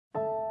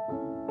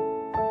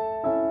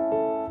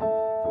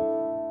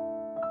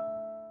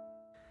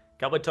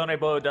Batoni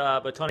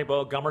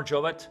Bo Gummer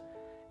Jovet.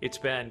 It's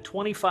been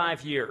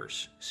 25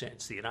 years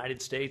since the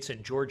United States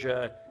and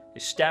Georgia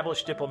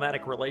established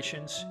diplomatic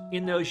relations.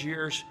 In those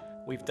years,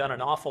 we've done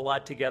an awful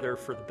lot together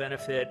for the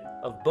benefit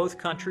of both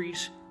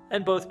countries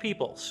and both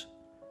peoples.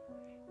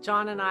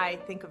 John and I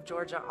think of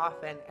Georgia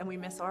often, and we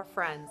miss our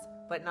friends.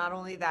 But not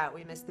only that,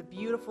 we miss the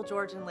beautiful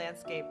Georgian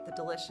landscape, the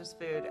delicious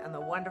food, and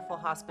the wonderful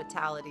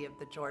hospitality of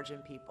the Georgian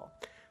people.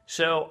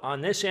 So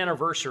on this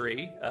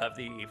anniversary of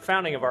the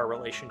founding of our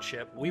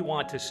relationship, we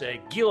want to say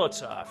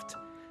Gilotsaft,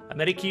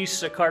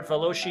 Amerikis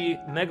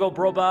Kartvaloshi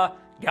Megobroba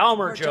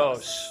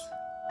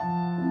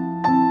Galmerjos.